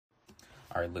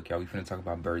All right, look, y'all, we finna talk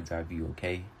about bird's eye view,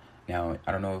 okay? Now,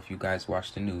 I don't know if you guys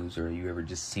watch the news or you ever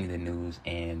just seen the news,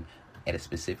 and at a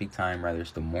specific time, whether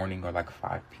it's the morning or like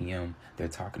 5 p.m., they're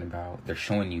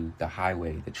showing you the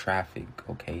highway, the traffic,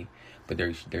 okay? But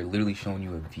they're literally showing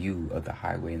you a view of the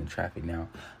highway and the traffic. Now,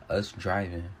 us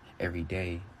driving every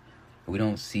day, we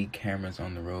don't see cameras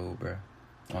on the road, bro.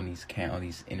 On these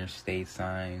interstate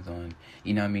signs,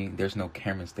 you know what I mean? There's no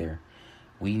cameras there.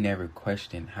 We never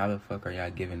question, how the fuck are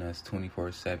y'all giving us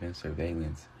 24/7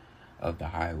 surveillance of the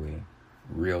highway,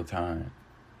 real time?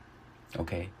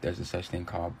 Okay, there's a such thing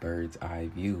called bird's eye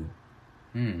view.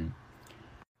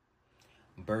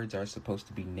 Birds are supposed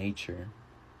to be nature,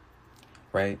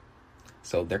 right?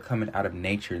 So they're coming out of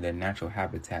nature, their natural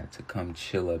habitat, to come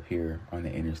chill up here on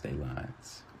the interstate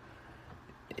lines.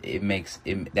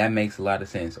 That makes a lot of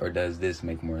sense. Or does this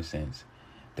make more sense?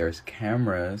 There's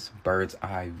cameras. Bird's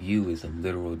eye view is a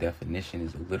literal definition,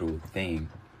 is a literal thing,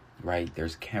 right?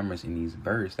 There's cameras in these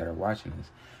birds that are watching us.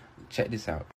 Check this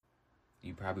out.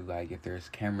 You probably like, if there's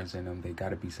cameras in them, they got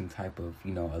to be some type of,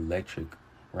 electric,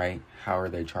 right? How are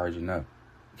they charging up?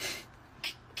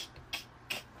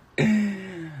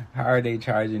 How are they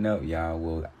charging up, y'all?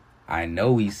 Well, I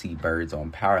know we see birds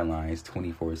on power lines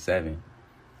 24/7.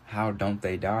 How don't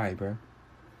they die, bro?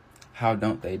 How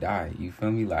don't they die? You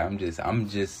feel me? Like, I'm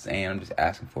just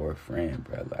asking for a friend,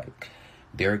 bro. Like,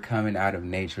 they're coming out of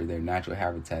nature, their natural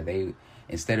habitat. They,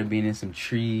 instead of being in some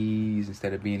trees,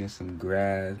 instead of being in some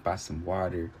grass, by some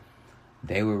water,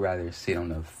 they would rather sit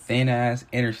on a thin-ass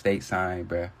interstate sign,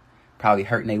 bro. Probably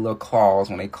hurting their little claws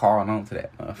when they clawing onto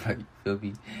that motherfucker, you feel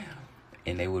me?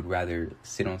 And they would rather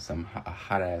sit on a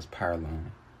hot-ass power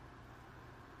line.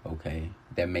 Okay,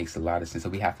 that makes a lot of sense. So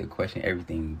we have to question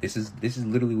everything. This is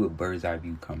literally what bird's eye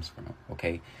view comes from,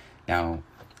 okay? Now,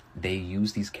 they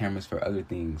use these cameras for other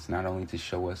things, not only to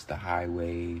show us the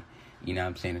highway,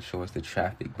 to show us the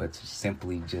traffic, but to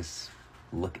simply just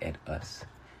look at us,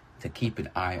 to keep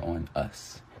an eye on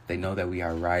us. They know that we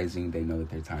are rising. They know that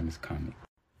their time is coming.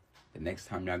 The next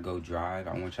time y'all go drive,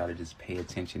 I want y'all to just pay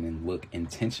attention and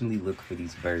intentionally look for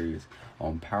these birds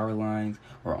on power lines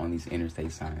or on these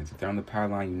interstate signs. If they're on the power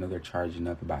line, they're charging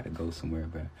up, about to go somewhere,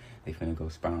 but they finna go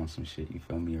spy on some shit, you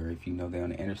feel me? Or if they're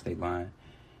on the interstate line,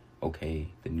 okay,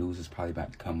 the news is probably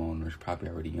about to come on, or it's probably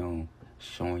already on,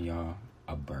 showing y'all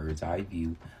a bird's eye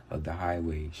view of the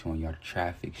highway, showing y'all the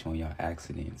traffic, showing y'all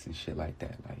accidents and shit like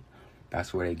that. Like,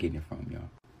 that's where they're getting it from, y'all.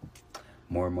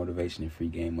 More motivation and free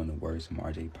game on the Words from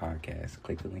RJ podcast.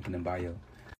 Click the link in the bio.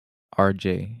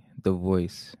 RJ, the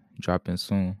voice, dropping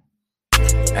soon.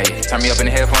 Hey, turn me up in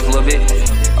the headphones a little bit.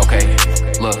 Okay,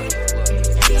 look.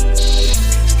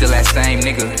 Still that same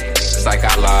nigga. It's like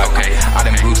I lied. Okay, I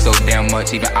done grew so damn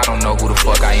much, even I don't know who the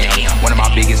fuck I am. One of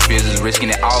my biggest fears is risking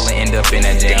it all and end up in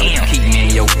that jam. Keep me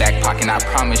in your back pocket, I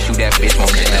promise you that bitch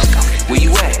won't jam. Where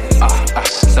you at?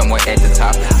 Somewhere at the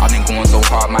top. I've been going so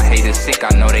hard, my haters sick,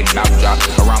 I know they mouth drop.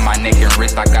 Around my neck and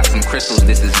wrist, I got some crystals,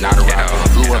 this is not a rock.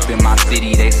 Blew up in my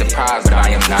city, they surprised, but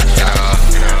I am not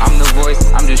shocked. I'm the voice,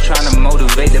 I'm just trying to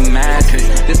motivate the masses.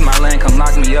 This my land, come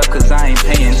lock me up, cause I ain't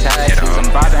paying taxes. I'm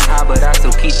vibing high, but I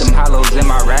still keep them hollows in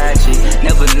my ratchet.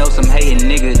 Never know some hating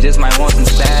niggas just might want some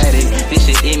static. This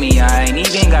shit in me, I ain't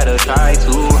even gotta try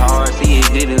too hard. See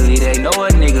it vividly, they know a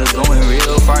nigga going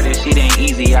real far. This shit ain't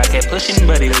easy, I kept pushing,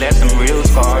 but it left some real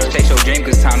scars. Chase your dream,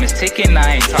 cause time is ticking,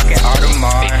 I ain't talking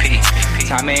Audemars.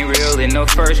 Time ain't real in the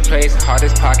first place.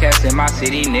 Hardest podcast in my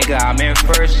city, nigga, I'm in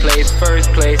first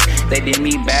place. They did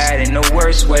me bad in the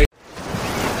worst way.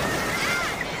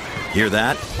 Hear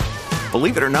that?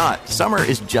 Believe it or not, summer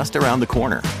is just around the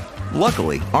corner.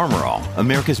 Luckily, Armor All,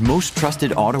 America's most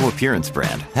trusted auto appearance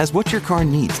brand, has what your car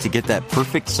needs to get that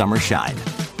perfect summer shine.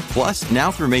 Plus, now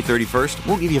through May 31st,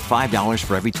 we'll give you $5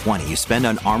 for every $20 you spend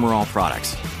on Armor All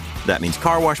products. That means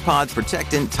car wash pods,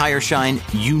 protectant, tire shine,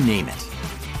 you name it.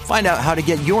 Find out how to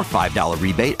get your $5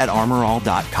 rebate at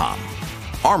armorall.com.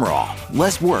 Armor All,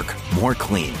 less work, more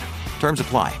clean. Terms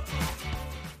apply.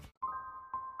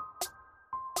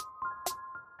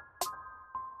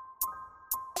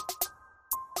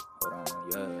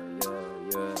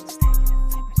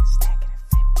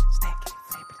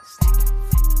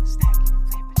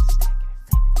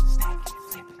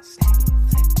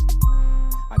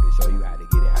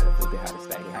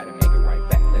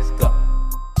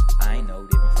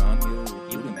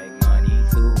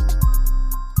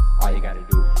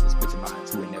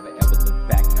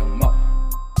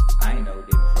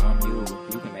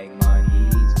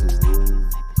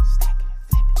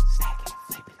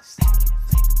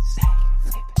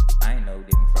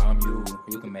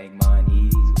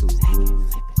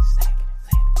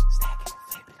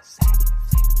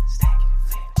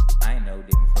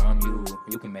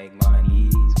 can make money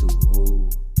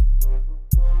too.